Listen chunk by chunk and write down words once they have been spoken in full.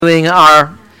Doing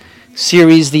our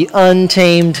series, The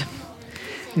Untamed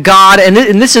God, and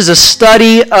this is a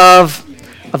study of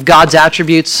God's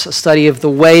attributes, a study of the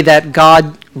way that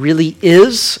God really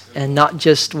is, and not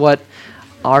just what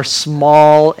our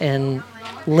small and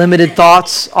limited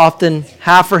thoughts often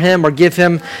have for Him or give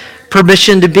Him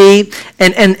permission to be.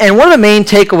 And one of the main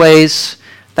takeaways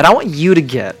that I want you to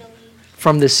get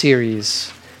from this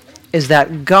series is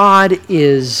that God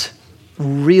is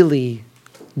really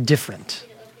different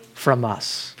from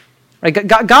us. Right?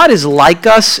 God is like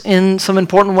us in some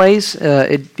important ways.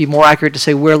 It'd be more accurate to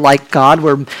say we're like God.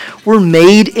 We're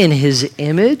made in His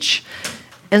image.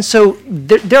 And so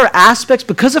there are aspects,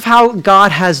 because of how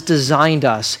God has designed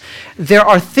us, there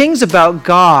are things about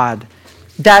God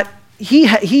that He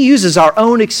uses our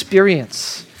own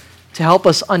experience to help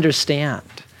us understand.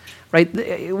 Right?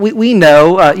 We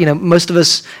know, most of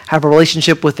us have a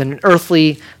relationship with an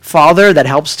earthly father that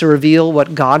helps to reveal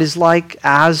what God is like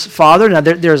as Father. Now,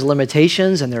 there's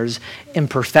limitations and there's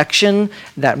imperfection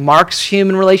that marks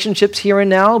human relationships here and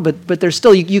now, but there's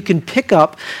still, you can pick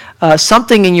up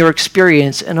something in your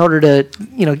experience in order to,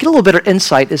 get a little bit of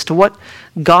insight as to what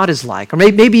God is like. Or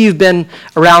maybe you've been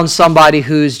around somebody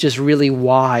who's just really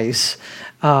wise,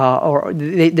 or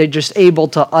they're just able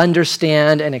to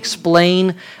understand and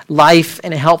explain life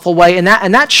in a helpful way. And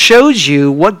that shows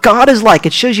you what God is like.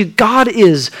 It shows you God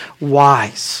is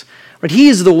wise. Right? He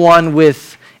is the one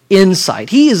with insight.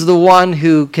 He is the one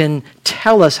who can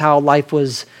tell us how life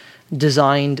was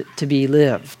designed to be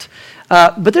lived.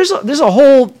 But there's a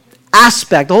whole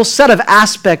aspect, a whole set of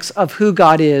aspects of who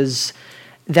God is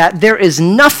that there is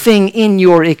nothing in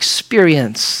your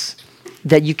experience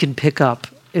that you can pick up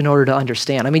in order to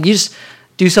understand. I mean, you just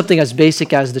do something as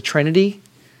basic as the Trinity.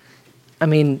 I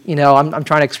mean, I'm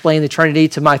trying to explain the Trinity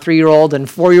to my 3-year-old and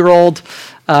 4-year-old.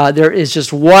 There is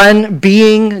just one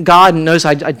being, God. And notice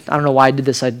I don't know why I did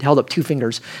this. I held up 2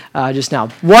 fingers just now.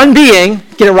 One being,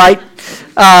 get it right.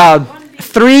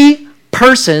 3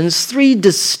 persons, 3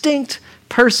 distinct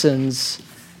persons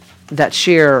that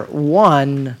share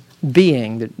one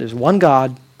being. There's one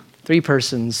God, 3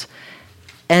 persons.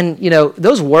 And,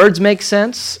 those words make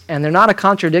sense, and they're not a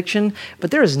contradiction,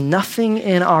 but there is nothing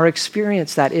in our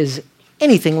experience that is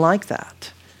anything like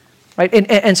that, right?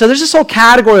 And so there's this whole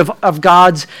category of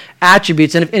God's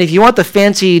attributes, and if you want the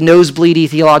fancy, nosebleedy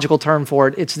theological term for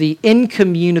it, it's the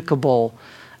incommunicable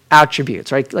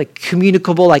attributes, right? Like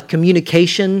communicable, like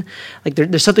communication, like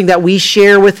there's something that we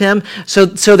share with Him. So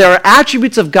there are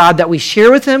attributes of God that we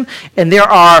share with Him, and there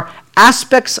are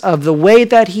aspects of the way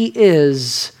that He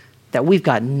is that we've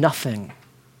got nothing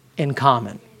in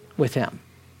common with Him,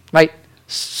 right?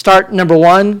 Start number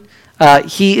 1,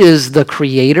 He is the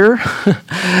creator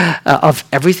of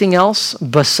everything else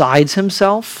besides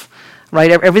Himself,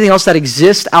 right? Everything else that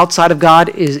exists outside of God,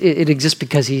 it exists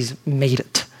because He's made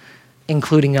it,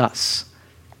 including us.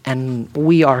 And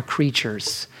we are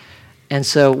creatures. And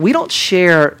so we don't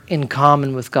share in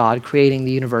common with God creating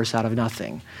the universe out of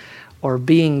nothing or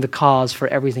being the cause for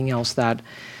everything else that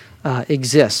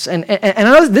exists. And I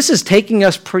know this is taking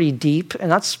us pretty deep,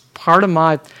 and that's part of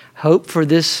my hope for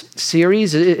this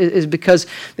series is because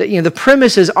the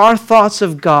premise is our thoughts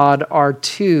of God are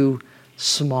too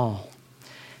small.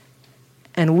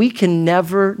 And we can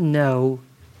never know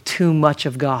too much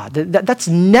of God. That's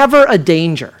never a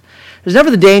danger. There's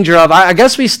never the danger of, I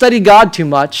guess we studied God too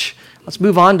much. Let's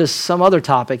move on to some other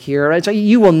topic here. Right? So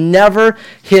you will never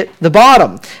hit the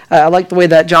bottom. I like the way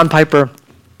that John Piper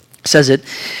says it.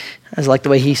 I like the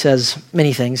way he says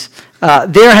many things.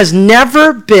 There has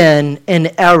never been an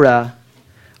era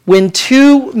when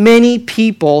too many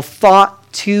people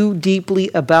thought too deeply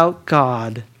about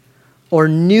God or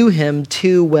knew Him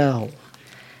too well.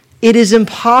 It is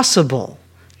impossible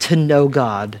to know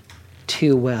God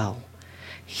too well.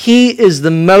 He is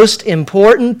the most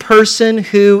important person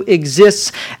who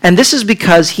exists, and this is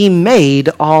because He made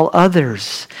all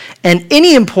others. And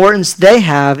any importance they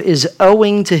have is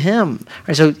owing to Him.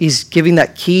 Right, so he's giving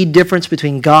that key difference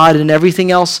between God and everything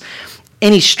else.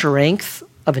 Any strength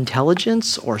of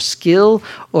intelligence or skill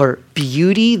or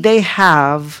beauty they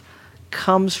have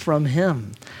comes from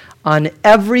Him. On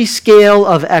every scale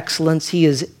of excellence, He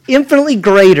is infinitely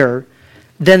greater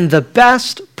than the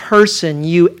best person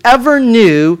you ever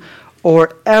knew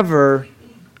or ever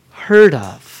heard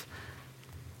of.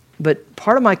 But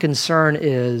part of my concern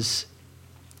is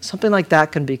something like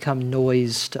that can become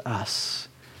noise to us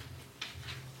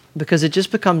because it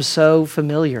just becomes so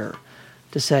familiar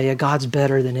to say, yeah, God's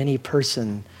better than any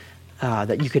person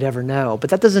that you could ever know. But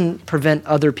that doesn't prevent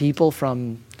other people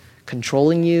from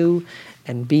controlling you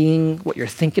and being what you're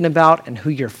thinking about and who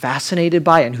you're fascinated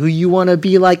by and who you want to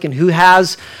be like and who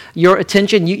has your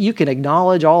attention. You can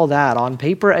acknowledge all that on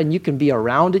paper and you can be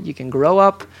around it. You can grow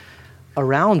up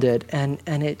around it, and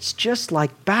it's just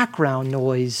like background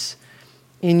noise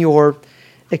in your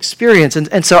experience.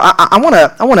 And so I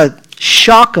want to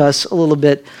shock us a little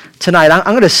bit tonight. I'm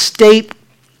going to state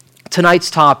tonight's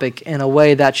topic in a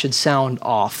way that should sound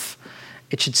off.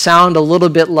 It should sound a little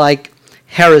bit like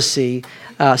heresy.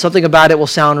 Something about it will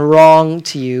sound wrong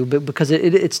to you, but because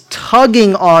it's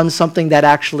tugging on something that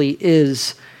actually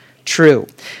is true.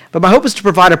 But my hope is to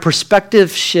provide a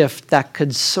perspective shift that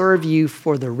could serve you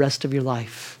for the rest of your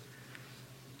life.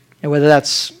 And whether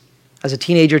that's as a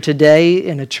teenager today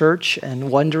in a church and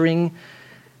wondering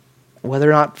whether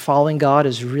or not following God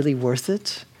is really worth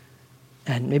it.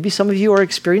 And maybe some of you are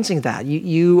experiencing that.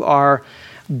 You are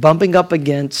bumping up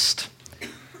against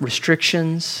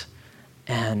restrictions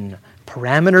and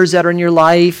parameters that are in your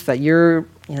life that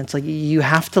it's like you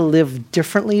have to live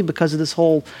differently because of this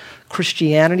whole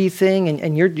Christianity thing,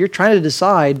 and you're trying to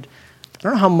decide, I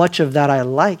don't know how much of that I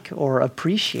like or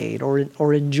appreciate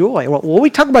or enjoy. Well, what we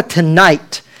talk about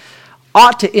tonight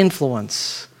ought to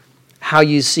influence how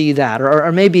you see that,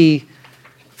 or maybe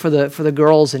for the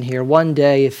girls in here, one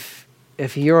day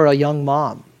if you're a young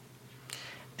mom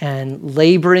and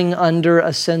laboring under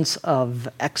a sense of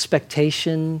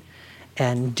expectation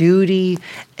and duty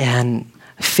and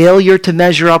failure to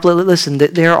measure up. Listen,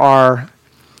 there are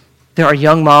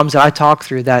young moms that I talk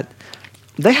through that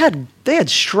they had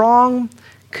strong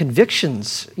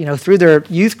convictions, through their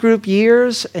youth group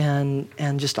years and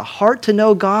just a heart to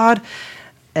know God.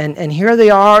 And here they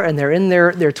are, and they're in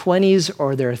their 20s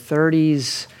or their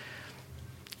 30s,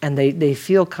 and they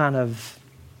feel kind of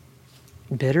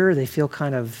bitter. They feel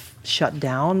kind of shut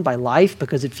down by life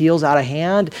because it feels out of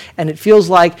hand, and it feels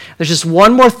like there's just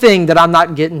one more thing that I'm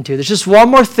not getting to. There's just one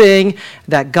more thing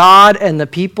that God and the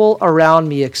people around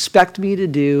me expect me to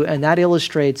do, and that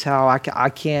illustrates how I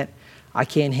can't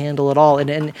handle it all.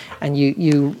 And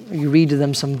you read to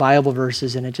them some Bible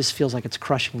verses, and it just feels like it's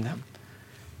crushing them.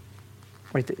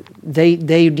 Right?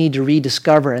 They need to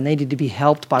rediscover, and they need to be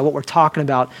helped by what we're talking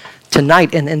about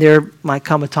tonight, and there might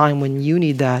come a time when you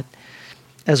need that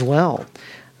as well.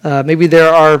 Maybe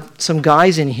there are some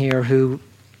guys in here who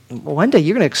one day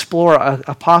you're going to explore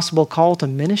a possible call to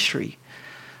ministry.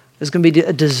 There's going to be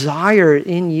a desire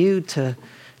in you to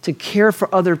care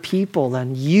for other people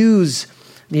and use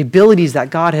the abilities that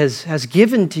God has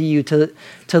given to you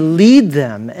to lead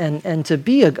them and to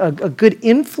be a good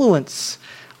influence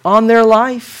on their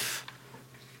life.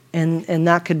 And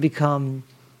that could become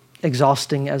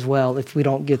exhausting as well if we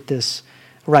don't get this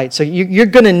right. So you're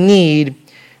going to need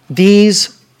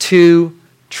these two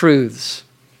truths,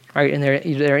 right? And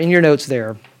they're in your notes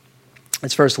there.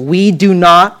 It's first, we do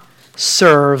not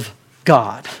serve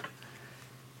God.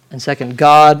 And second,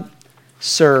 God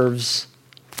serves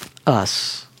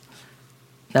us.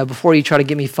 Now, before you try to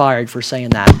get me fired for saying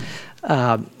that,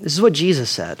 this is what Jesus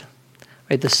said.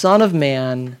 Right? The Son of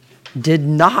Man did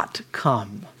not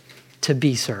come to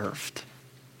be served,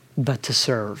 but to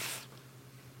serve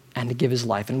and to give his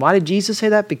life. And why did Jesus say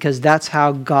that? Because that's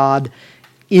how God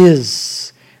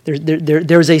is.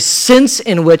 There's a sense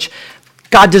in which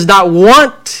God does not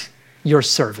want your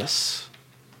service.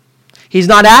 He's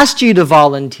not asked you to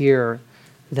volunteer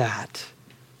that.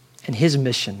 And his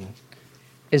mission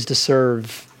is to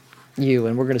serve you.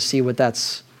 And we're going to see what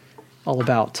that's all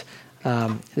about.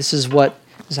 This is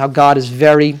how God is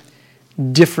very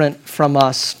different from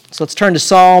us. So let's turn to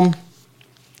Psalm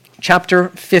chapter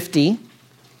 50.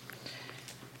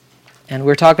 And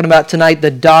we're talking about tonight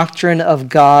the doctrine of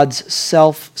God's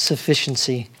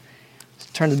self-sufficiency.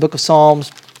 Let's turn to the book of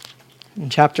Psalms in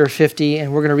chapter 50,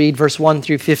 and we're going to read verse 1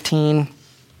 through 15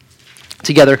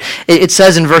 together. It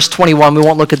says in verse 21, we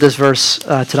won't look at this verse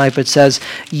tonight, but it says,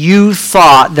 "You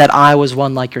thought that I was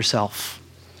one like yourself."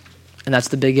 And that's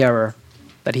the big error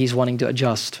that he's wanting to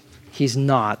adjust. He's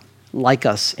not like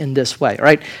us in this way. All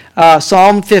right?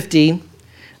 Psalm 50,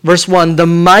 verse 1, "The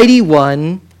mighty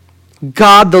one,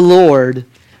 God the Lord,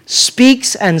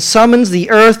 speaks and summons the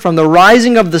earth from the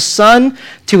rising of the sun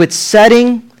to its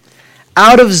setting.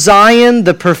 Out of Zion,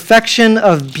 the perfection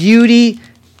of beauty,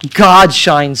 God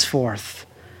shines forth.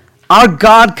 Our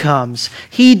God comes.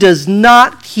 He does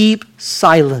not keep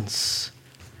silence.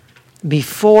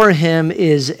 Before him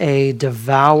is a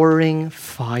devouring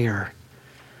fire.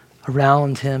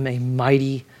 Around him a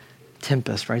mighty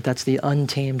tempest," right? That's the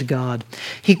untamed God.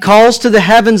 "He calls to the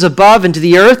heavens above and to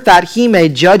the earth that he may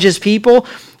judge his people.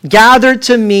 Gather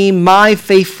to me my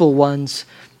faithful ones,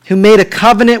 who made a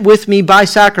covenant with me by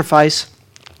sacrifice.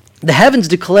 The heavens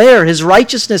declare his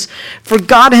righteousness, for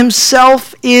God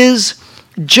himself is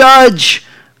judge.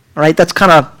 All right, that's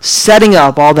kind of setting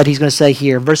up all that he's going to say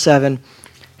here. Verse 7,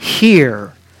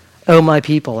 hear, O my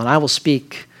people, and I will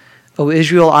speak. O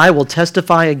Israel, I will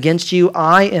testify against you.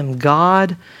 I am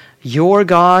God, your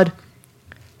God.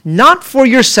 Not for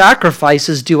your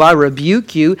sacrifices do I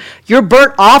rebuke you. Your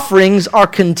burnt offerings are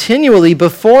continually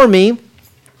before me.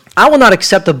 I will not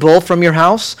accept a bull from your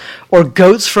house or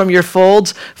goats from your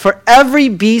folds, for every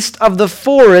beast of the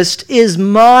forest is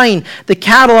mine, the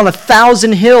cattle on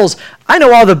 1,000 hills. I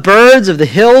know all the birds of the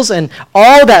hills, and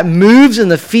all that moves in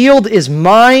the field is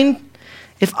mine.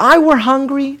 If I were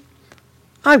hungry,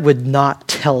 I would not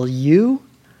tell you,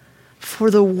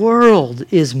 for the world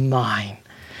is mine,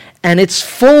 and its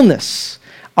fullness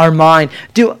are mine.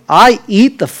 Do I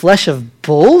eat the flesh of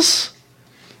bulls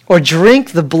or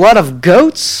drink the blood of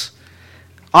goats?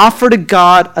 Offer to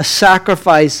God a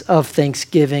sacrifice of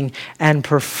thanksgiving and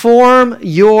perform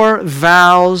your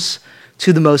vows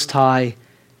to the Most High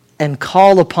and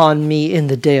call upon me in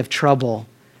the day of trouble.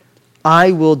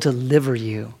 I will deliver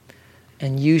you,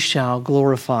 and you shall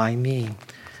glorify me.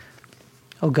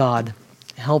 Oh God,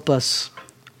 help us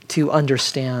to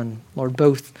understand, Lord,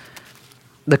 both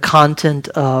the content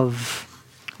of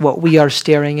what we are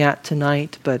staring at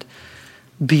tonight, but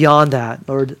beyond that,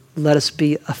 Lord, let us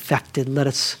be affected. Let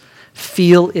us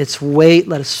feel its weight.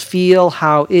 Let us feel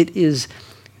how it is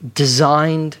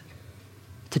designed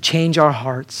to change our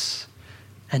hearts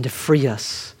and to free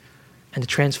us and to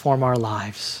transform our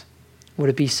lives. Would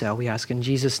it be so? We ask in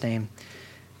Jesus' name.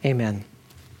 Amen.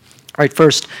 All right,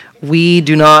 first, we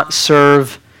do not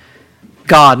serve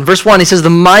God. In verse 1, he says, the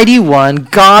mighty one,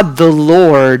 God the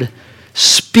Lord,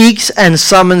 speaks and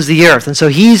summons the earth. And so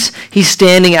he's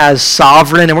standing as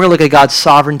sovereign, and we're going to look at God's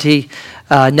sovereignty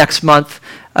next month.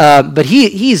 But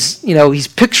he's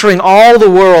picturing all the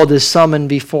world is summoned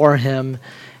before him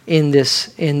in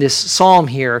this psalm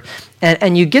here.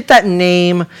 And you get that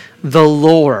name, the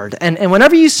Lord. And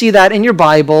whenever you see that in your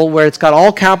Bible where it's got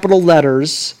all capital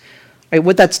letters, right,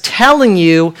 what that's telling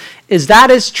you is that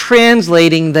is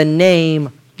translating the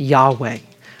name Yahweh.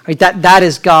 Right? That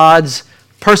is God's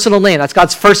personal name. That's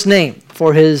God's first name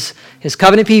for his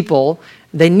covenant people.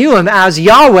 They knew him as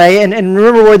Yahweh, and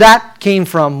remember where that came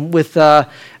from with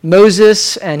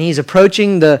Moses, and he's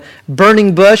approaching the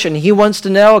burning bush, and he wants to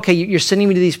know, okay, you're sending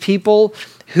me to these people.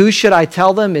 Who should I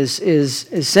tell them is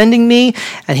sending me?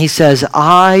 And he says,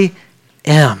 I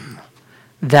am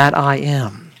that I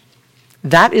am.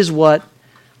 That is what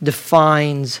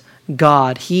defines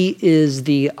God. He is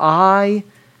the I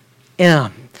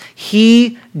am.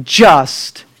 He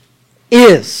just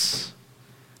is.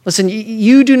 Listen,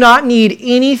 you do not need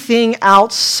anything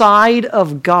outside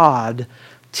of God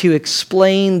to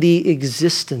explain the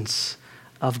existence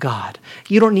of God.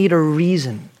 You don't need a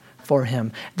reason for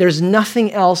him. There's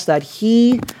nothing else that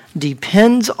he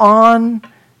depends on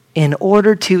in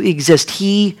order to exist.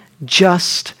 He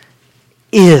just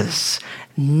is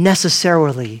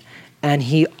necessarily, and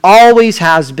he always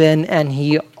has been, and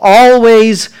he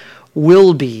always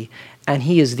will be, and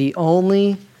he is the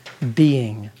only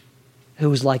being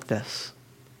who is like this.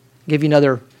 I'll give you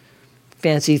another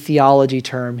fancy theology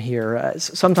term here.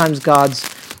 Sometimes God's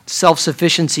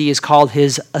self-sufficiency is called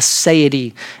his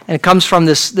aseity, and it comes from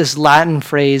this Latin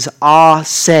phrase, a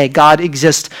se. God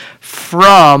exists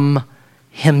from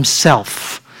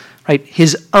himself. Right?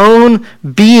 His own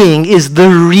being is the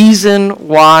reason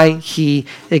why he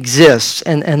exists,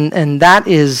 and that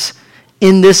is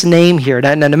in this name here.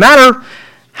 Now, no matter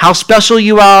how special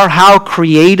you are, how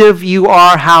creative you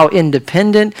are, how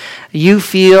independent you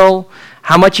feel,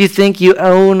 how much you think you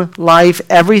own life,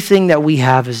 everything that we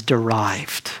have is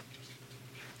derived.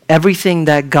 Everything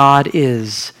that God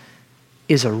is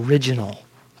original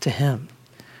to him.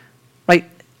 Right?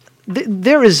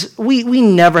 We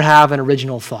never have an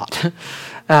original thought.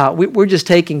 We're just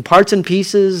taking parts and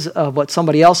pieces of what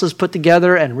somebody else has put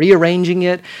together and rearranging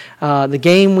it. The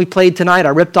game we played tonight, I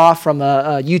ripped off from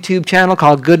a YouTube channel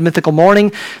called Good Mythical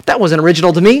Morning. That wasn't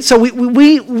original to me. So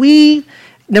we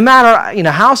no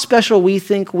matter how special we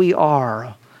think we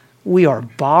are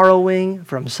borrowing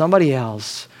from somebody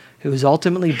else who is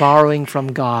ultimately borrowing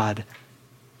from God.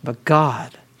 But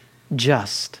God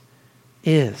just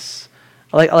is.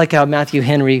 I like how Matthew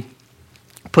Henry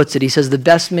puts it. He says, the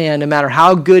best man, no matter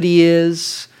how good he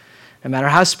is, no matter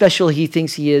how special he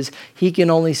thinks he is, he can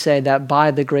only say that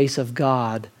by the grace of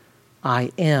God,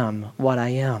 I am what I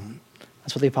am.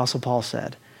 That's what the Apostle Paul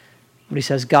said. But he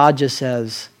says, God just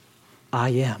says, I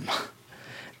am,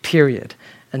 period.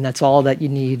 And that's all that you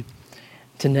need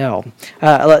to know.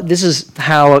 This is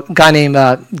how a guy named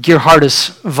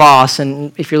Gerhardus Voss,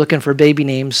 and if you're looking for baby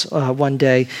names one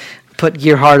day, put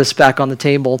Gerhardus back on the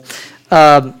table.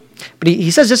 But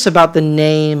he says this about the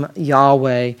name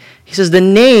Yahweh. He says the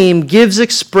name gives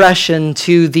expression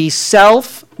to the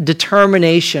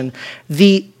self-determination,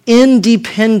 the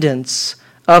independence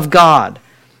of God.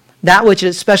 That which,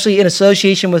 especially in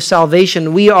association with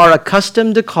salvation, we are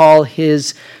accustomed to call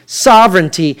his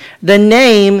sovereignty. The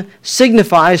name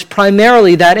signifies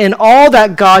primarily that in all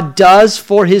that God does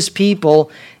for his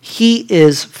people, he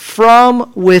is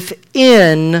from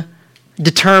within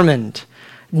determined,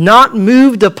 not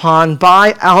moved upon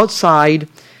by outside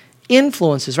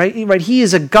influences, right? He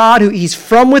is a God he's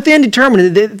from within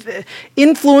determined. The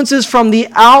influences from the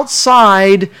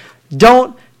outside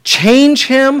don't change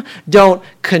him, don't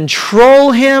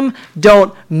control him,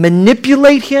 don't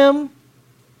manipulate him,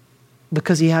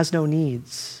 because he has no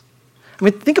needs. I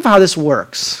mean, think of how this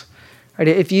works. Right?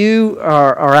 If you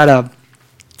are at a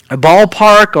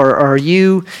ballpark or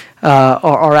you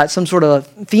are at some sort of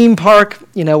theme park,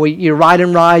 where you're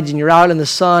riding rides and you're out in the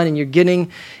sun and you're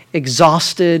getting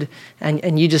exhausted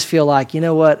and you just feel like, you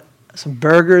know what, some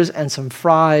burgers and some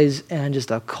fries and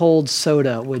just a cold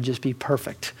soda would just be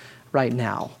perfect right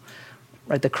now.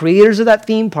 Right? The creators of that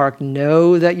theme park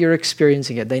know that you're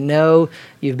experiencing it. They know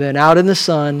you've been out in the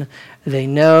sun. They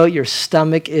know your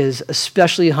stomach is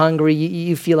especially hungry.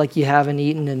 You feel like you haven't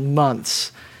eaten in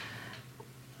months.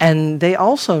 And they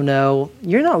also know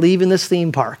you're not leaving this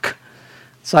theme park.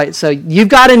 So you've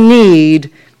got a need,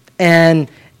 and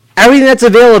everything that's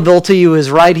available to you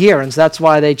is right here. And so that's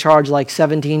why they charge like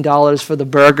 $17 for the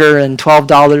burger and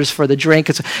 $12 for the drink.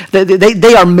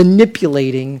 They are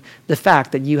manipulating the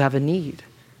fact that you have a need.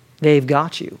 They've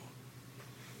got you.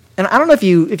 And I don't know if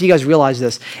you guys realize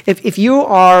this. If you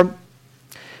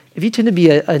tend to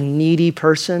be a needy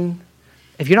person,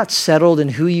 if you're not settled in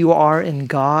who you are in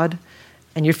God,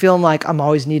 and you're feeling like I'm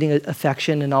always needing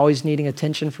affection and always needing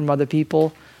attention from other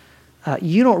people,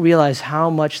 you don't realize how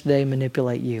much they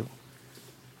manipulate you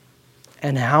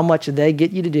and how much they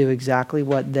get you to do exactly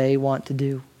what they want to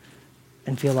do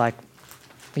and feel like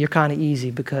you're kind of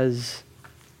easy because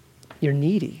you're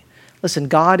needy. Listen,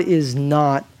 God is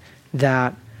not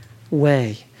that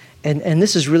way. And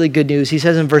this is really good news. He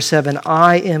says in verse 7,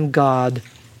 I am God,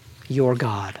 your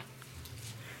God.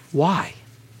 Why?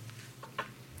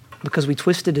 Because we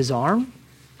twisted his arm?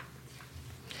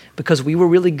 Because we were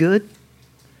really good?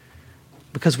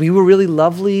 Because we were really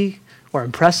lovely or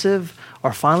impressive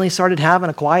or finally started having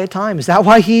a quiet time? Is that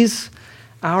why he's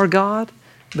our God?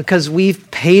 Because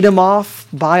we've paid him off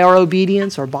by our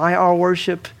obedience or by our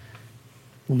worship?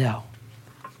 No.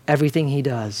 Everything he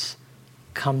does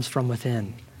comes from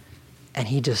within, and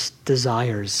he just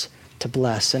desires to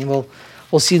bless. And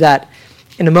we'll see that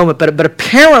in a moment. But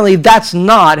apparently that's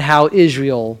not how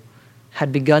Israel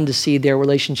had begun to see their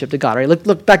relationship to God. All right,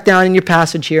 look back down in your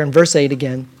passage here in verse 8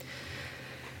 again.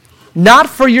 Not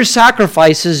for your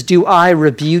sacrifices do I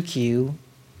rebuke you.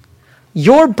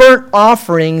 Your burnt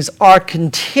offerings are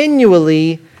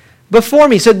continually before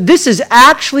me. So this is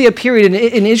actually a period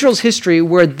in Israel's history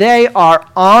where they are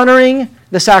honoring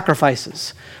the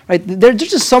sacrifices. Right? There's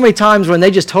just so many times when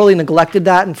they just totally neglected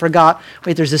that and forgot,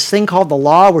 wait, there's this thing called the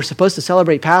law. We're supposed to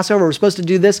celebrate Passover. We're supposed to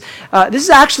do this. This is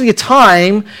actually a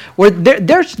time where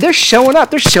they're showing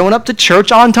up. They're showing up to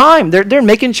church on time. They're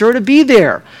making sure to be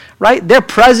there. Right? They're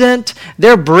present.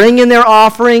 They're bringing their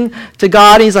offering to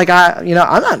God. And he's like, I'm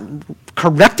not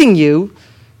correcting you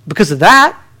because of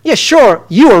that. Yeah, sure,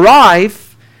 you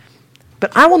arrive,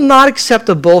 but I will not accept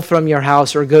a bull from your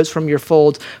house or goats from your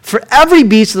folds. For every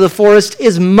beast of the forest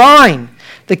is mine.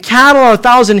 The cattle on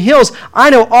 1,000 hills.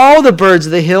 I know all the birds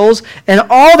of the hills, and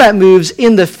all that moves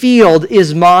in the field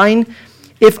is mine.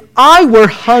 If I were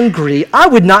hungry, I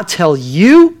would not tell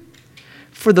you,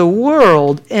 for the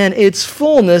world and its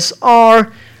fullness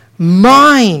are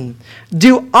mine.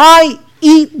 Do I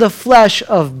eat the flesh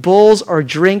of bulls or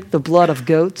drink the blood of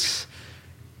goats?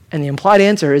 And the implied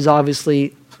answer is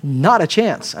obviously not a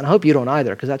chance. And I hope you don't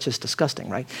either, because that's just disgusting,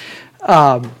 right?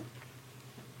 But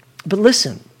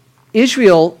listen,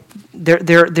 Israel,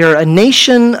 they're a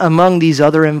nation among these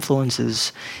other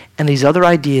influences and these other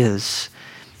ideas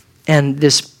and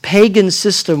this pagan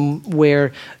system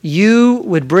where you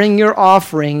would bring your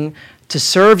offering to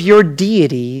serve your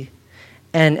deity,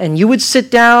 and you would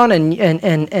sit down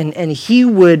and he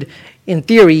would, in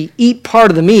theory, eat part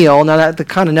of the meal. Now, that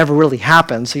kind of never really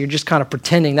happens, so you're just kind of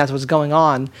pretending that's what's going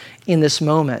on in this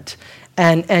moment.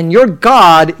 And your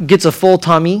God gets a full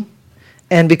tummy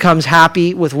and becomes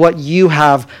happy with what you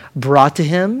have brought to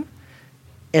him,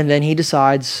 and then he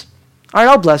decides, All right,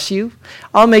 I'll bless you.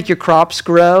 I'll make your crops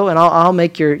grow, and I'll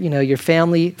make your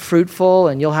family fruitful,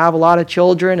 and you'll have a lot of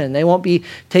children, and they won't be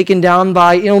taken down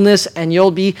by illness, and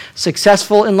you'll be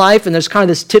successful in life. And there's kind of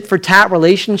this tit-for-tat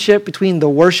relationship between the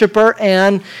worshiper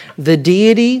and the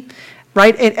deity,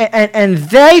 right? And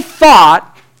they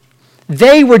thought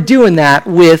they were doing that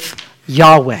with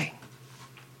Yahweh.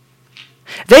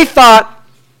 They thought,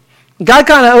 God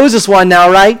kind of owes us one now,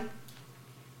 right?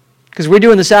 Because we're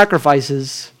doing the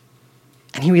sacrifices.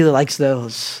 And he really likes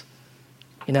those.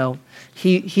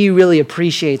 He really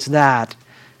appreciates that.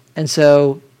 And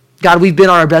so, God, we've been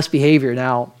on our best behavior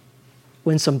now.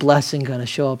 When's some blessing going to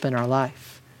show up in our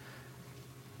life?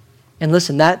 And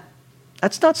listen,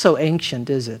 that's not so ancient,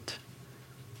 is it?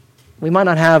 We might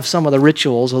not have some of the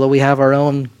rituals, although we have our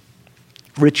own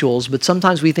rituals, but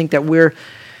sometimes we think that we're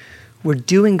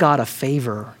doing God a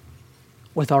favor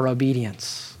with our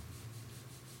obedience.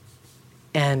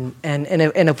 And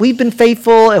if we've been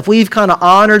faithful, if we've kind of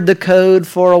honored the code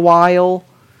for a while,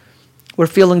 we're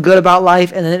feeling good about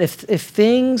life. And then if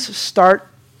things start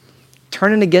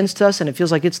turning against us and it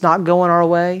feels like it's not going our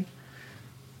way,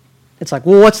 it's like,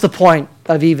 well, what's the point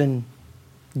of even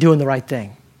doing the right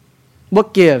thing?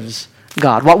 What gives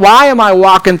God? Why am I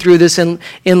walking through this in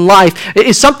life?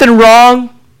 Is something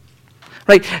wrong?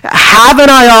 Right? Haven't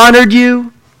I honored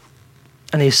you?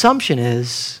 And the assumption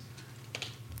is,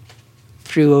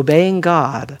 through obeying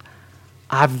God,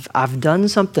 I've done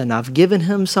something. I've given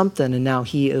him something, and now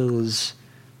he owes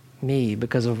me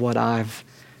because of what I've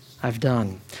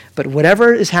done. But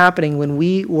whatever is happening when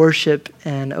we worship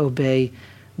and obey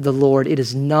the Lord, it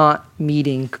is not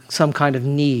meeting some kind of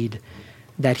need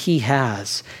that he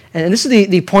has. And this is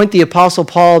the point the Apostle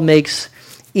Paul makes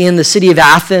in the city of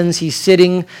Athens. He's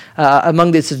sitting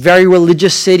among this very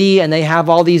religious city, and they have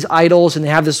all these idols, and they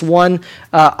have this one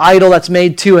idol that's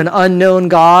made to an unknown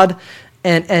God.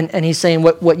 And he's saying,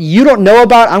 what you don't know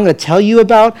about, I'm going to tell you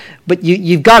about, but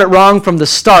you've got it wrong from the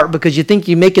start because you think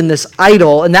you're making this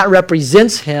idol, and that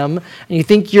represents him, and you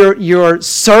think you're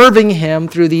serving him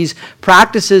through these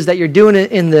practices that you're doing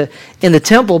in the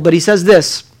temple. But he says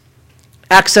this,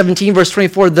 Acts 17, verse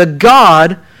 24, the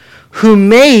God who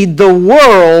made the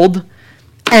world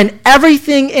and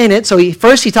everything in it. So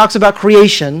first he talks about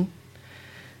creation.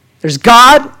 There's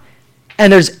God,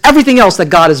 and there's everything else that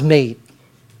God has made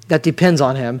that depends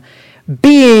on him.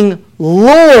 Being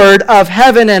Lord of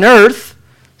heaven and earth,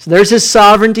 so there's his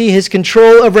sovereignty, his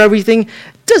control over everything,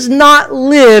 does not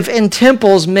live in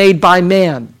temples made by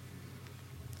man.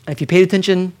 And if you paid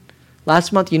attention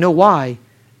last month, you know why.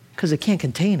 Because it can't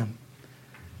contain him.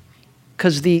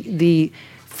 Because the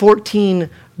 14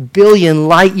 billion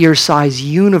light year size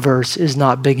universe is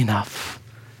not big enough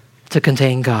to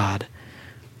contain God.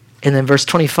 And then verse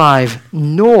 25,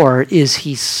 nor is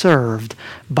he served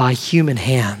by human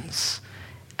hands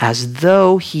as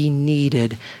though he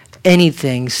needed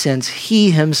anything, since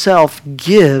he himself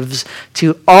gives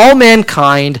to all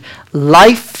mankind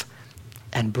life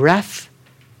and breath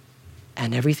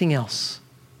and everything else.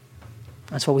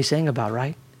 That's what we sang about,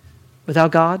 right?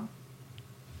 Without God,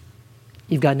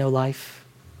 you've got no life.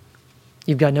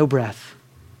 You've got no breath.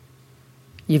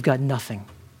 You've got nothing.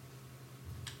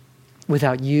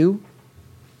 Without you,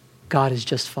 God is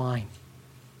just fine.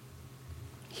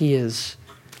 He is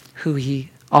who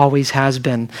he always has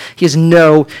been. He has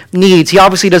no needs. He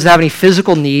obviously doesn't have any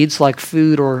physical needs like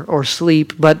food or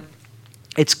sleep, but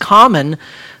it's common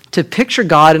to picture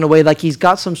God in a way like he's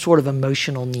got some sort of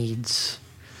emotional needs,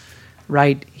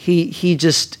 right? He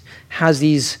just has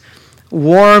these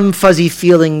warm, fuzzy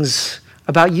feelings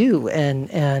about you,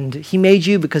 and he made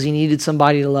you because he needed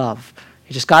somebody to love.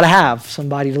 You just got to have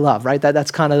somebody to love, right?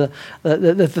 That's kind of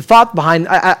the thought behind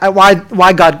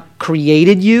why God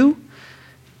created you,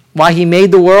 why he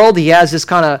made the world. He has this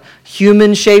kind of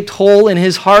human-shaped hole in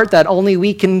his heart that only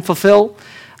we can fulfill.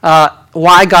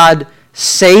 Why God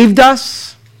saved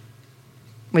us.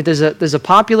 Wait, there's a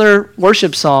popular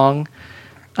worship song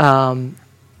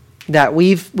that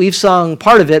we've sung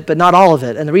part of it, but not all of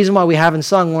it. And the reason why we haven't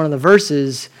sung one of the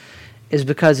verses is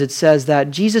because it says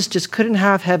that Jesus just couldn't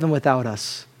have heaven without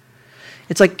us.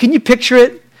 It's like, can you picture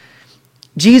it?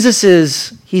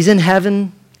 He's in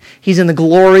heaven. He's in the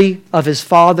glory of his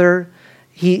Father.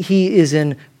 He is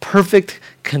in perfect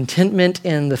contentment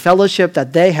in the fellowship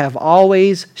that they have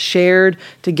always shared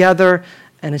together.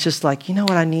 And it's just like, you know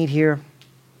what I need here?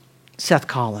 Seth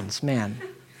Collins, man,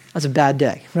 that's a bad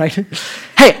day, right?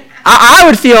 Hey, I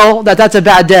would feel that that's a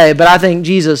bad day, but I think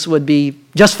Jesus would be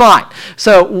just fine.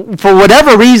 So for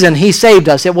whatever reason, he saved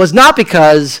us. It was not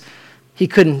because he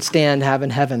couldn't stand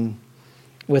having heaven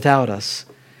without us,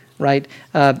 right?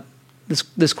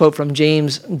 This quote from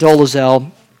James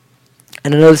Dolezal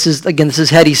And I know this is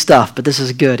heady stuff, but this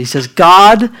is good. He says,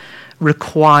 God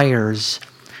requires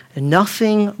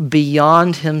nothing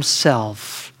beyond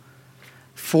himself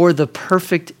for the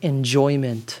perfect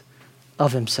enjoyment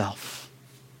of himself.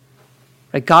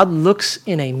 Right? God looks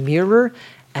in a mirror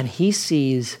and he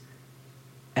sees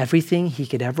everything he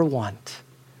could ever want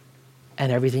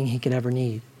and everything he could ever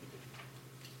need.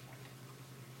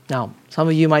 Now, some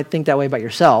of you might think that way about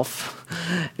yourself,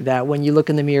 that when you look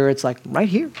in the mirror, it's like, right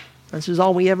here. This is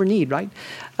all we ever need, right?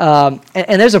 And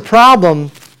there's a problem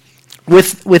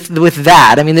with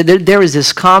that. I mean, there is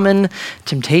this common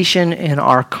temptation in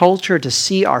our culture to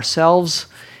see ourselves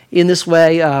in this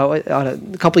way. A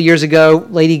couple of years ago,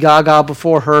 Lady Gaga,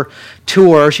 before her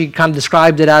tour, she kind of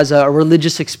described it as a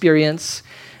religious experience.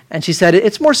 And she said,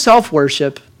 it's more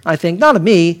self-worship, I think, not of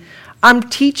me. I'm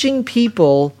teaching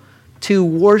people to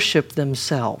worship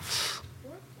themselves.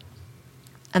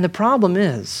 And the problem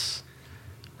is,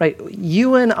 right,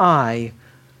 you and I,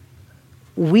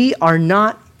 we are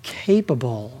not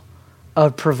capable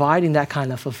of providing that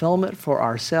kind of fulfillment for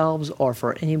ourselves or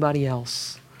for anybody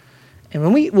else. And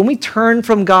when we turn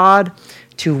from God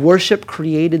to worship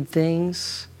created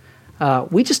things,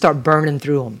 we just start burning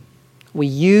through them. We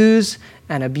use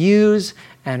and abuse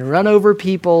and run over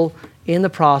people in the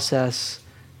process,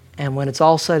 and when it's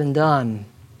all said and done,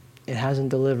 it hasn't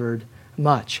delivered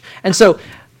much. And so,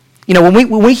 you know,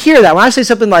 when we hear that, when I say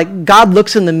something like God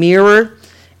looks in the mirror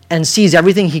and sees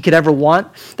everything he could ever want,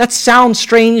 that sounds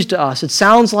strange to us. It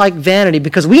sounds like vanity,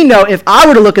 because we know if I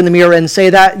were to look in the mirror and say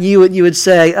that, you would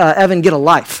say, Evan, get a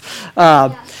life.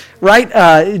 Right?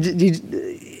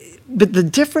 But the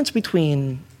difference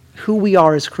between who we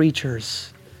are as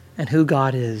creatures and who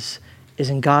God is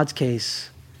in God's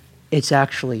case, it's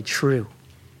actually true.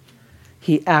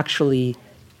 He actually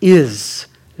is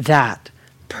that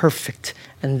perfect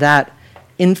and that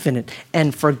infinite.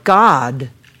 And for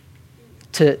God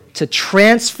to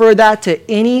transfer that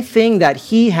to anything that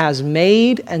he has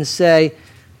made and say,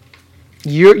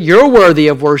 you're worthy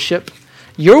of worship,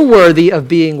 you're worthy of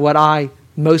being what I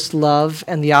most love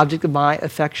and the object of my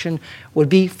affection, would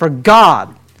be for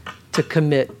God to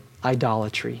commit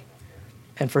idolatry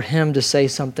and for him to say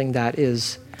something that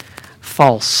is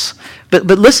false. But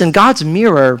listen, God's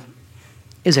mirror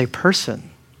is a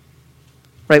person.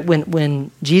 Right?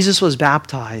 When Jesus was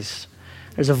baptized,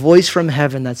 there's a voice from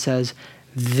heaven that says,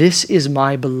 "This is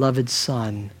my beloved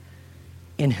Son,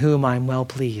 in whom I'm well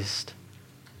pleased."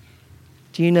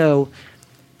 Do you know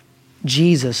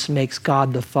Jesus makes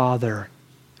God the Father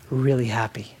really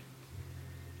happy?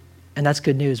 And that's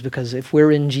good news, because if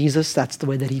we're in Jesus, that's the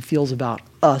way that he feels about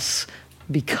us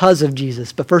because of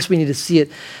Jesus. But first we need to see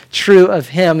it true of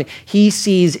him. He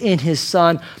sees in his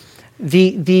Son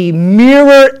the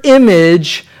mirror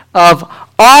image of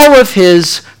all of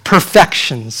his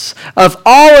perfections, of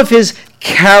all of his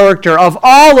character, of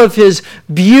all of his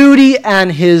beauty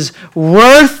and his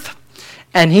worth.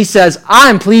 And he says,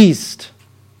 I'm pleased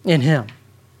in him.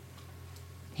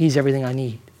 He's everything I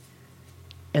need.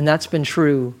 And that's been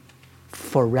true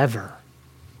forever.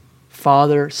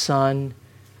 Father, Son,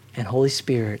 and Holy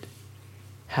Spirit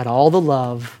had all the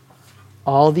love,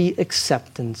 all the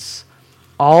acceptance,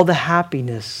 all the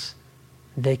happiness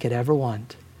they could ever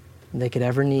want, they could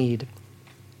ever need.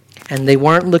 And they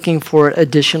weren't looking for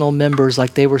additional members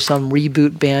like they were some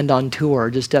reboot band on tour,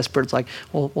 just desperate. It's like,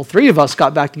 well, three of us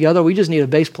got back together. We just need a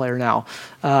bass player now.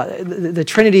 The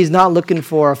Trinity's not looking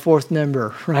for a fourth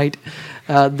member, right?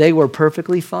 They were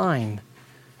perfectly fine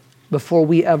before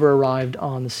we ever arrived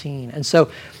on the scene. And so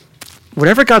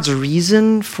whatever God's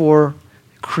reason for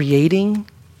creating,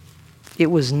 it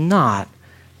was not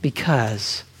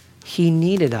because he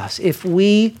needed us. If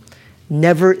we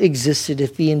never existed,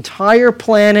 if the entire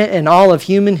planet and all of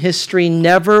human history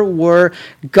never were,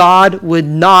 God would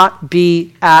not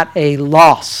be at a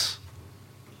loss.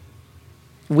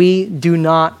 We do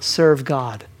not serve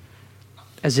God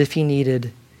as if he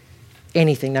needed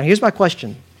anything. Now, here's my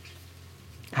question.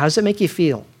 How does it make you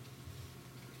feel?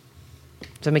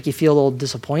 Does it make you feel a little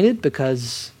disappointed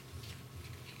because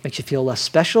it makes you feel less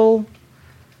special?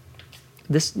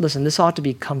 This ought to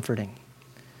be comforting.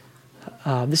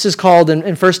 This is called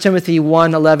in 1 Timothy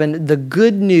 1:11, the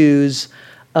good news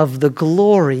of the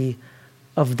glory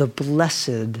of the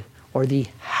blessed or the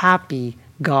happy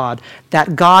God.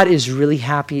 That God is really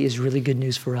happy is really good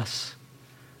news for us.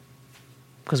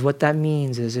 Because what that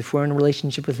means is if we're in a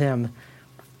relationship with him,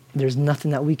 there's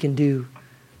nothing that we can do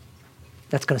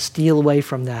that's going to steal away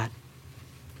from that.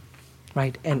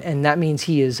 Right? And that means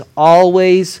he is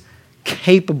always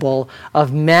capable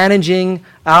of managing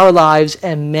our lives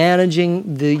and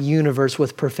managing the universe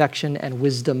with perfection and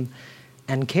wisdom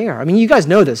and care. I mean, you guys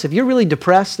know this. If you're really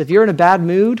depressed, if you're in a bad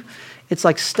mood, it's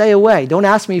like, stay away. Don't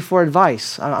ask me for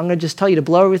advice. I'm going to just tell you to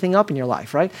blow everything up in your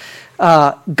life, right?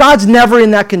 God's never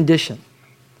in that condition.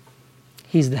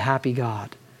 He's the happy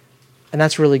God. And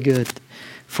that's really good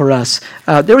for us.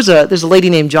 There's a lady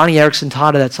named Johnny Erickson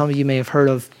Tada that some of you may have heard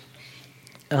of.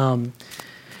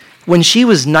 When she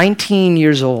was 19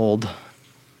 years old,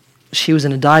 she was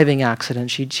in a diving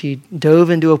accident. She dove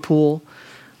into a pool,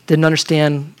 didn't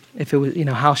understand if it was,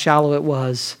 how shallow it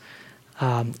was,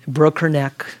 broke her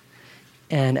neck,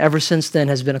 and ever since then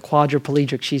has been a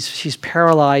quadriplegic. She's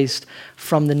paralyzed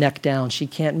from the neck down. She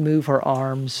can't move her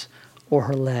arms or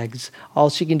her legs. All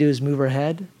she can do is move her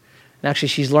head. And actually,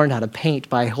 she's learned how to paint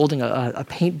by holding a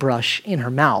paintbrush in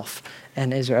her mouth,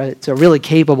 and it's a really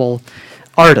capable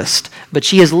artist. But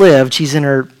she has lived. She's in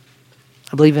her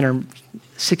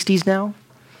 60s now,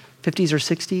 50s or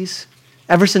 60s,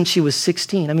 ever since she was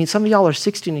 16. I mean, some of y'all are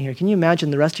 16 in here. Can you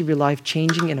imagine the rest of your life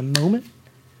changing in a moment?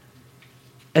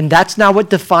 And that's not what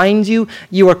defines you.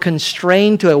 You are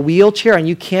constrained to a wheelchair and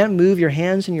you can't move your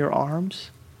hands and your arms.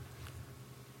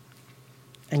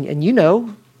 And you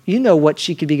know what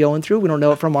she could be going through. We don't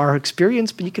know it from our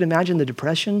experience, but you can imagine the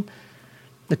depression,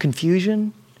 the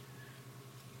confusion,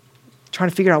 trying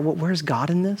to figure out where's God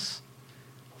in this?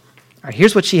 All right,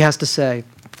 here's what she has to say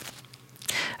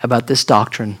about this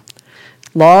doctrine.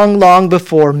 Long, long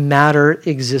before matter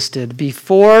existed,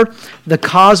 before the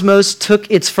cosmos took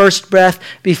its first breath,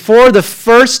 before the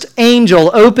first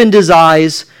angel opened his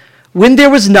eyes, when there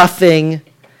was nothing,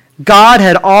 God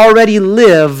had already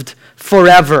lived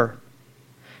forever.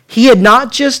 He had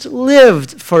not just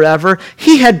lived forever,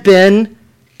 he had been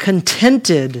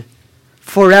contented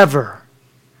forever.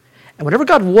 And whatever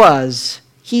God was,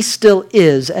 he still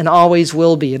is and always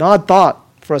will be. An odd thought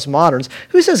for us moderns.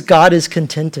 Who says God is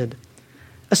contented?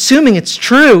 Assuming it's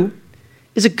true,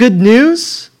 is it good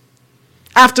news?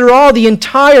 After all, the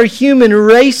entire human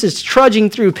race is trudging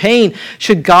through pain.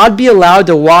 Should God be allowed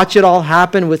to watch it all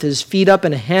happen with his feet up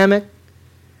in a hammock?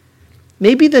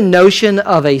 Maybe the notion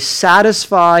of a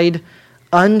satisfied,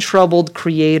 untroubled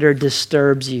creator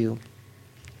disturbs you,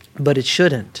 but it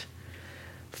shouldn't.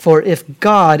 For if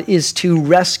God is to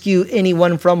rescue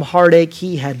anyone from heartache,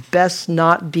 he had best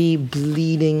not be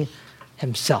bleeding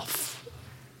himself.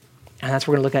 And that's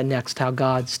what we're going to look at next, how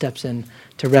God steps in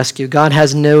to rescue. God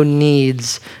has no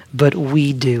needs, but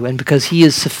we do. And because he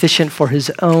is sufficient for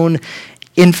his own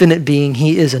infinite being,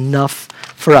 he is enough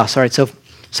for us. All right, so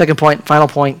second point, final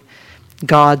point,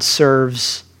 God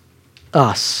serves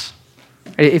us.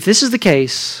 If this is the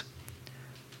case,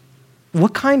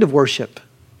 what kind of worship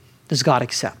does God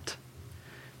accept?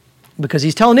 Because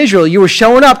he's telling Israel, you were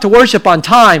showing up to worship on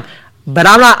time, but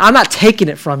I'm not taking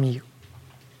it from you.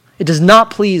 It does not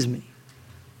please me.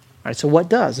 All right, so what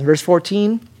does? In verse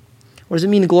 14, what does it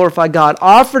mean to glorify God?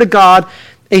 Offer to God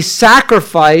a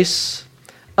sacrifice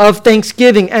of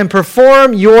thanksgiving and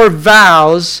perform your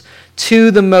vows to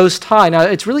the Most High. Now,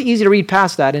 it's really easy to read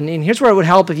past that, and here's where it would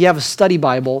help if you have a study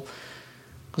Bible,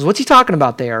 because what's he talking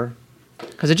about there?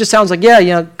 Because it just sounds like,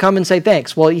 come and say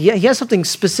thanks. Well, he has something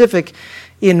specific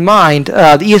in mind.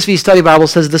 The ESV Study Bible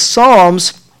says the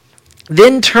Psalms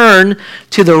then turn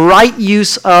to the right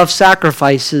use of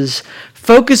sacrifices,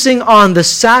 focusing on the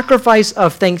sacrifice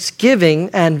of thanksgiving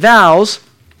and vows.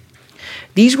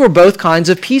 These were both kinds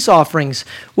of peace offerings,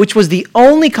 which was the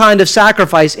only kind of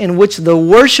sacrifice in which the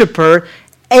worshiper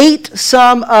ate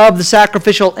some of the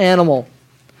sacrificial animal.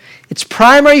 Its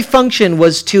primary function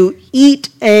was to eat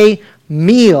a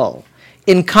meal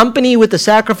in company with the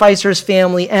sacrificer's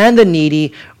family and the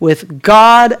needy, with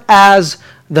God as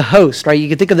the host, right? You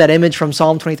can think of that image from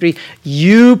Psalm 23.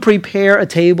 You prepare a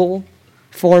table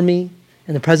for me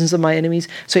in the presence of my enemies.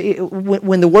 So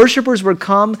when the worshipers would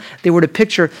come, they were to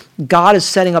picture God is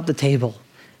setting up the table,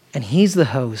 and he's the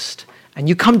host. And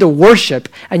you come to worship,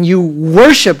 and you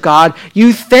worship God.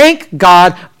 You thank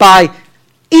God by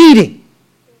eating,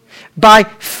 by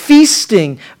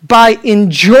feasting, by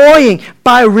enjoying,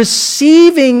 by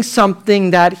receiving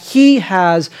something that he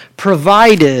has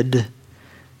provided,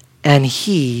 and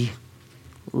he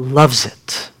loves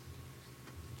it.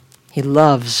 He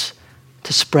loves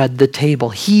to spread the table.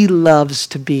 He loves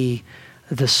to be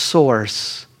the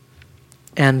source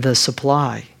and the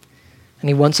supply. And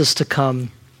he wants us to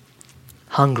come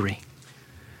hungry,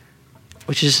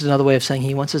 which is another way of saying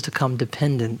he wants us to come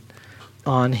dependent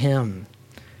on him.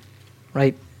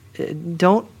 Right?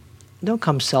 Don't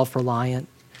come self-reliant.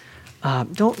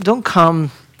 Don't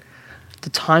come to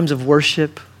times of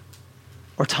worship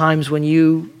or times when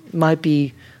you might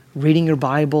be reading your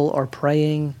Bible or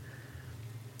praying,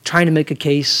 trying to make a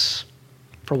case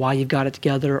for why you've got it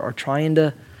together, or trying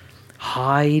to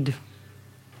hide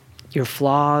your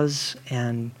flaws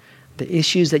and the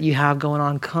issues that you have going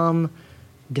on. Come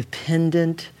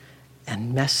dependent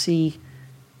and messy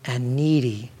and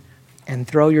needy and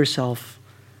throw yourself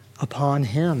upon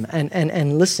him.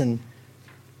 And listen,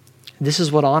 this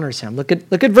is what honors him. Look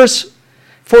at verse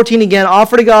 14 again.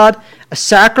 Offer to God a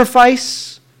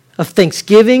sacrifice of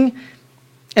thanksgiving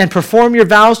and perform your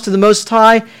vows to the Most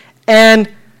High and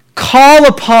call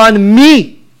upon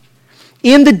me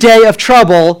in the day of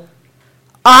trouble.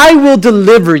 I will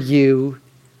deliver you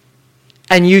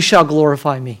and you shall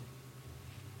glorify me.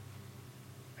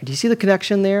 Do you see the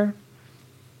connection there?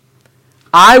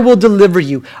 I will deliver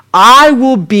you. I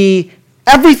will be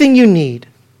everything you need.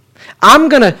 I'm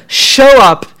going to show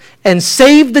up and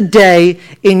save the day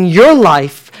in your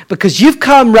life because you've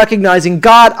come recognizing,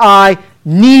 God, I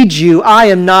need you. I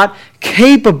am not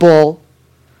capable.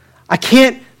 I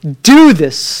can't do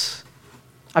this.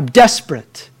 I'm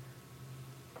desperate.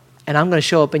 And I'm going to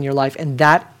show up in your life. And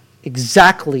that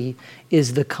exactly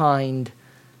is the kind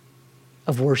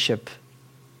of worship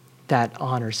that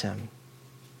honors him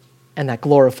and that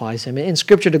glorifies him. In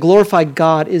Scripture, to glorify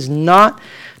God is not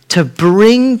to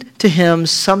bring to him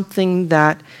something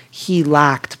that he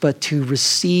lacked, but to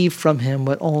receive from him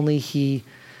what only he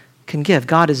can give.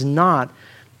 God is not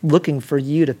looking for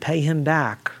you to pay him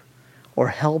back or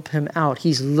help him out.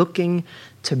 He's looking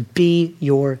to be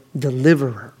your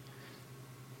deliverer.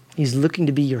 He's looking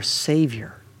to be your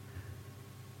Savior.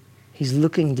 He's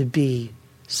looking to be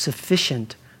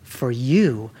sufficient for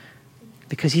you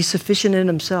because he's sufficient in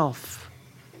himself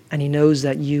and he knows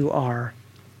that you are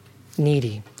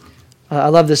needy. I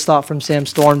love this thought from Sam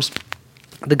Storms.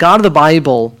 The God of the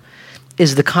Bible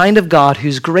is the kind of God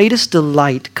whose greatest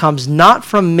delight comes not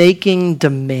from making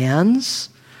demands,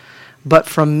 but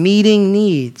from meeting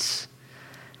needs.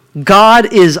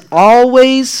 God is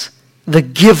always the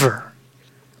giver.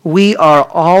 We are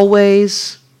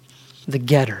always the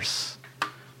getters.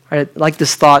 Right? I like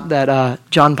this thought that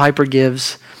John Piper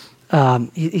gives.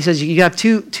 He says you have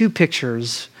two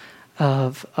pictures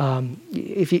of,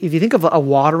 if you think of a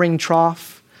watering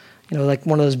trough, like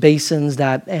one of those basins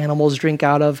that animals drink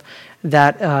out of,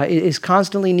 that is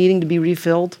constantly needing to be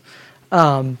refilled.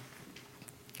 And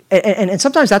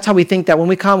sometimes that's how we think that when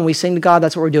we come and we sing to God,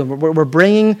 that's what we're doing. We're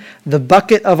bringing the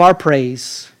bucket of our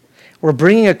praise. We're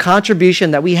bringing a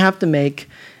contribution that we have to make,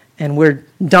 and we're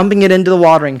dumping it into the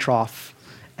watering trough,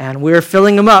 and we're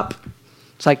filling them up.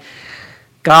 It's like,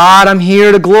 God, I'm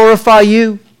here to glorify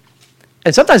you.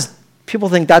 And sometimes people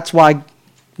think that's why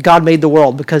God made the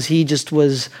world, because he just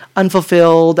was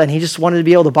unfulfilled and he just wanted to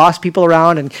be able to boss people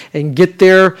around and get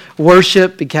their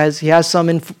worship because he has some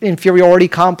inferiority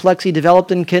complex he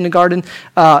developed in kindergarten.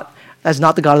 That's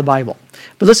not the God of the Bible.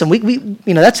 But listen, we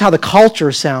that's how the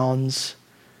culture sounds.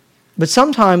 But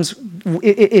sometimes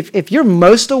if you're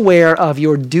most aware of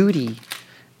your duty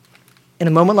in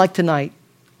a moment like tonight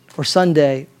or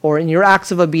Sunday or in your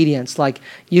acts of obedience, like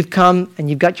you've come and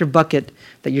you've got your bucket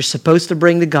that you're supposed to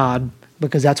bring to God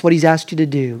because that's what he's asked you to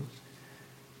do,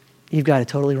 you've got it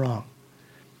totally wrong.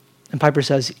 And Piper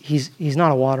says he's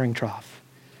not a watering trough.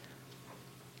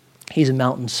 He's a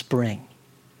mountain spring.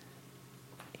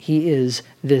 He is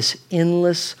this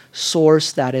endless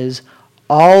source that is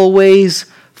always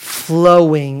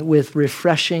flowing with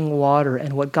refreshing water.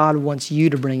 And what God wants you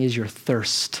to bring is your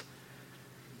thirst.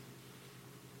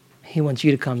 He wants you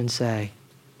to come and say,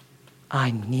 I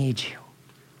need you.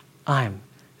 I'm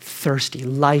thirsty.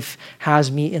 Life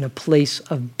has me in a place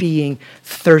of being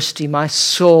thirsty. My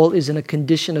soul is in a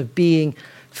condition of being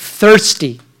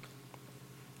thirsty.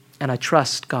 And I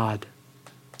trust, God,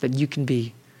 that you can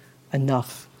be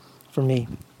enough for me.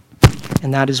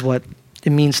 And that is what it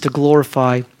means to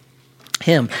glorify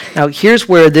him. Now, here's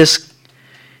where this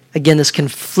can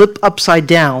flip upside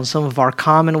down some of our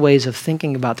common ways of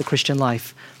thinking about the Christian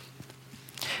life.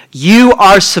 You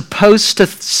are supposed to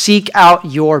seek out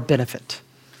your benefit.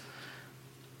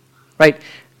 Right?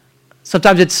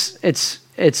 Sometimes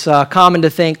it's common to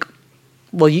think,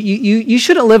 well, you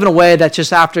shouldn't live in a way that's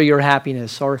just after your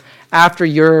happiness or after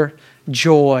your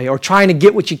joy or trying to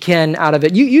get what you can out of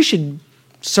it. You should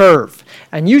serve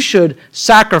and you should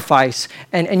sacrifice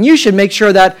and you should make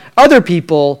sure that other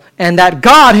people and that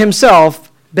God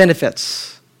himself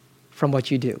benefits from what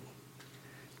you do.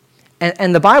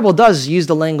 And the Bible does use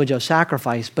the language of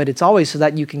sacrifice, but it's always so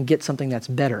that you can get something that's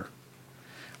better.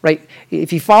 Right?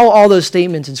 If you follow all those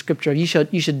statements in Scripture, you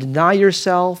should deny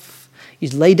yourself, you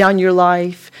lay down your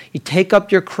life, you take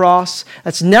up your cross.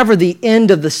 That's never the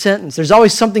end of the sentence. There's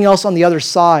always something else on the other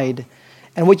side.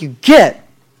 And what you get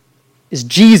is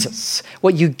Jesus.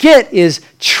 What you get is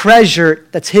treasure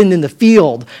that's hidden in the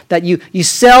field, that you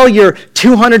sell your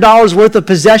 $200 worth of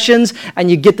possessions and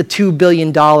you get the $2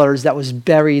 billion that was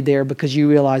buried there because you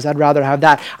realize, I'd rather have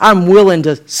that. I'm willing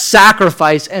to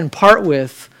sacrifice and part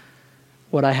with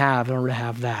what I have in order to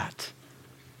have that.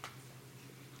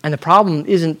 And the problem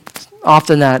isn't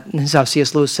often that, and this is how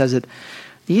C.S. Lewis says it,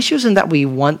 the issue isn't that we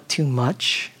want too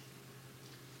much.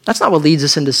 That's not what leads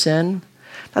us into sin.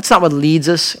 That's not what leads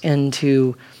us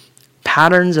into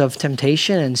patterns of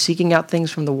temptation and seeking out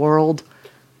things from the world.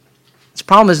 The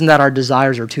problem isn't that our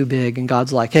desires are too big and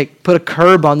God's like, hey, put a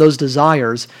curb on those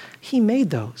desires. He made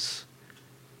those.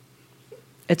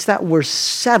 It's that we're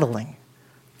settling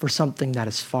for something that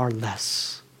is far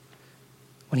less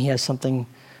when he has something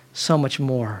so much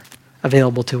more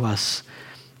available to us.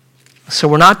 So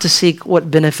we're not to seek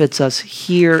what benefits us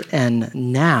here and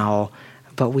now,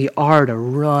 but we are to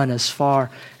run as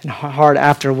far and hard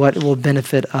after what will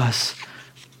benefit us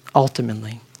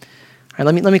ultimately. All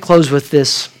right, let me close with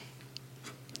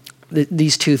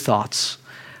these two thoughts.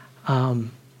 The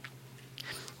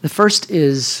first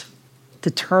is to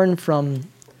turn from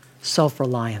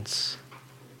self-reliance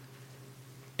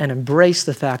and embrace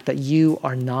the fact that you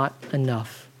are not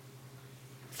enough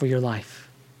for your life.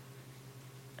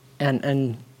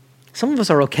 And some of us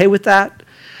are okay with that.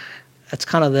 That's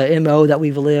kind of the MO that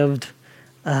we've lived.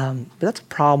 But that's a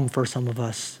problem for some of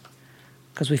us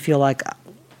because we feel like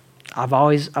I've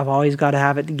always got to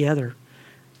have it together,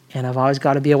 and I've always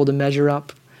got to be able to measure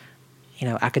up,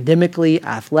 academically,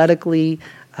 athletically,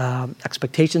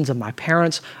 expectations of my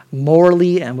parents,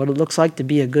 morally, and what it looks like to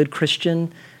be a good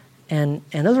Christian. And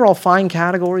those are all fine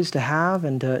categories to have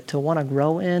and to want to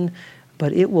grow in,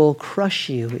 but it will crush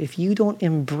you if you don't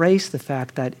embrace the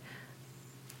fact that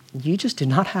you just do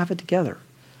not have it together.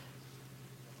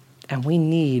 And we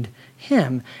need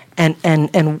him.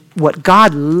 And what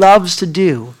God loves to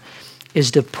do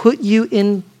is to put you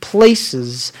in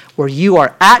places where you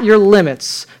are at your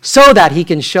limits so that he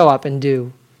can show up and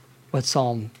do what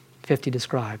Psalm 50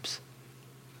 describes.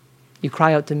 You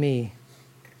cry out to me,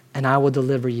 and I will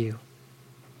deliver you.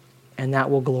 And that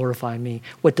will glorify me.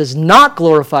 What does not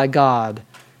glorify God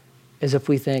is if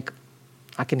we think,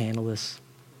 I can handle this.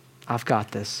 I've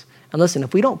got this. And listen,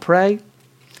 if we don't pray,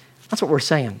 that's what we're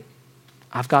saying.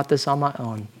 I've got this on my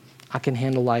own. I can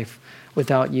handle life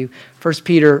without you. 1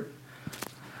 Peter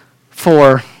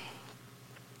 4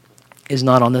 is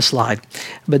not on this slide,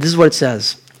 but this is what it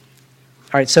says.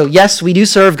 All right, so yes, we do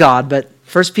serve God, but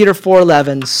 1 Peter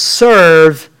 4:11,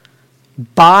 serve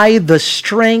by the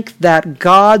strength that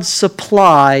God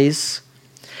supplies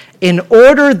in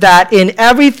order that in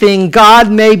everything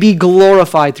God may be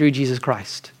glorified through Jesus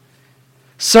Christ.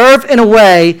 Serve in a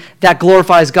way that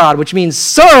glorifies God, which means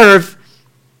serve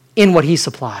in what he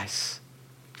supplies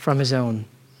from his own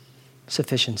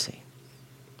sufficiency.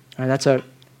 All right, that's our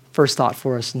first thought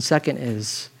for us. And second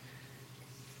is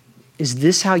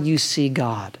this how you see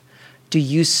God? Do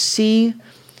you see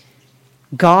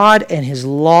God and his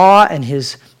law and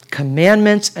his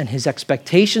commandments and his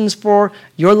expectations for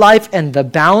your life and the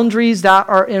boundaries that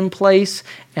are in place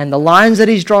and the lines that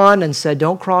he's drawn and said,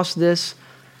 don't cross this?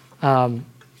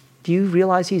 Do you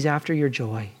realize he's after your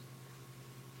joy?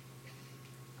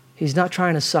 He's not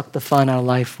trying to suck the fun out of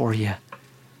life for you.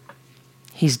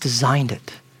 He's designed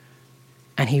it.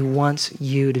 And he wants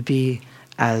you to be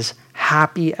as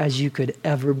happy as you could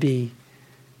ever be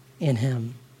in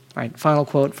him. All right, final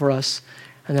quote for us,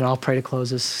 and then I'll pray to close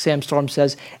this. Sam Storm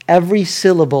says, every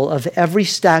syllable of every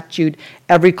statute,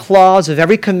 every clause of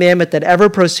every commandment that ever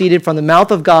proceeded from the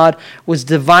mouth of God was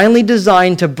divinely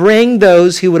designed to bring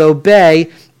those who would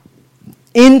obey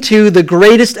into the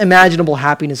greatest imaginable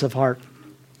happiness of heart.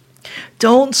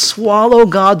 Don't swallow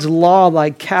God's law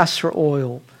like castor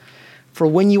oil, for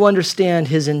when you understand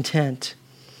his intent,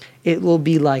 it will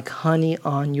be like honey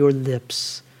on your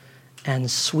lips and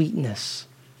sweetness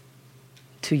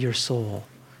to your soul.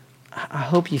 I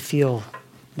hope you feel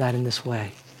that in this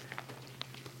way.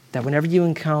 That whenever you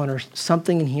encounter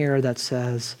something in here that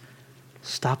says,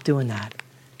 stop doing that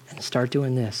and start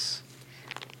doing this,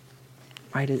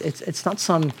 right? It's not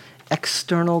some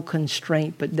external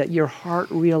constraint, but that your heart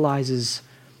realizes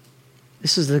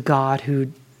this is the God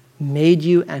who made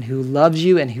you and who loves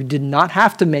you and who did not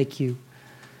have to make you,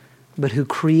 but who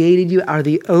created you out of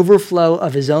the overflow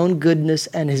of his own goodness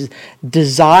and his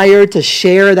desire to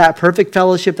share that perfect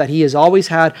fellowship that he has always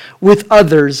had with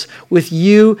others, with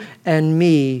you and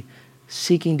me,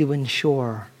 seeking to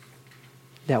ensure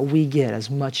that we get as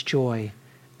much joy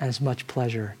and as much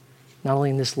pleasure, not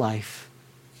only in this life,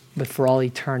 but for all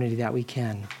eternity that we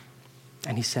can.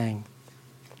 And he's saying,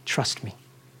 trust me.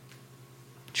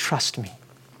 Trust me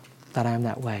that I am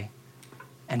that way.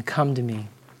 And come to me,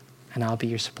 and I'll be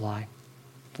your supply.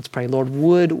 Let's pray. Lord,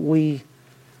 would we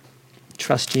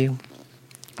trust you?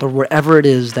 Lord, wherever it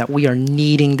is that we are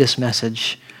needing this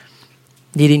message,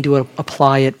 needing to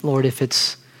apply it, Lord, if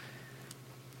it's,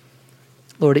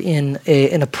 Lord, in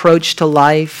an approach to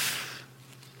life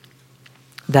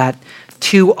that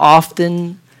too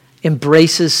often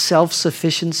embraces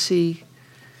self-sufficiency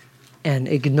and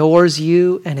ignores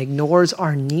you and ignores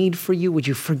our need for you, would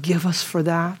you forgive us for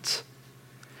that?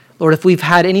 Lord, if we've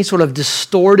had any sort of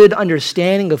distorted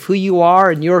understanding of who you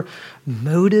are and your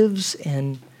motives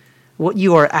and what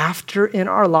you are after in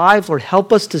our lives, Lord,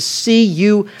 help us to see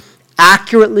you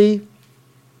accurately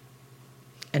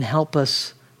and help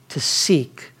us to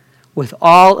seek with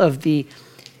all of the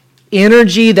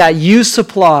energy that you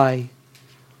supply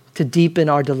to deepen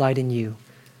our delight in you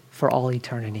for all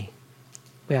eternity.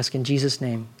 We ask in Jesus'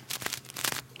 name,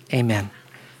 amen.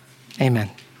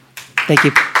 Amen. Thank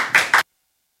you.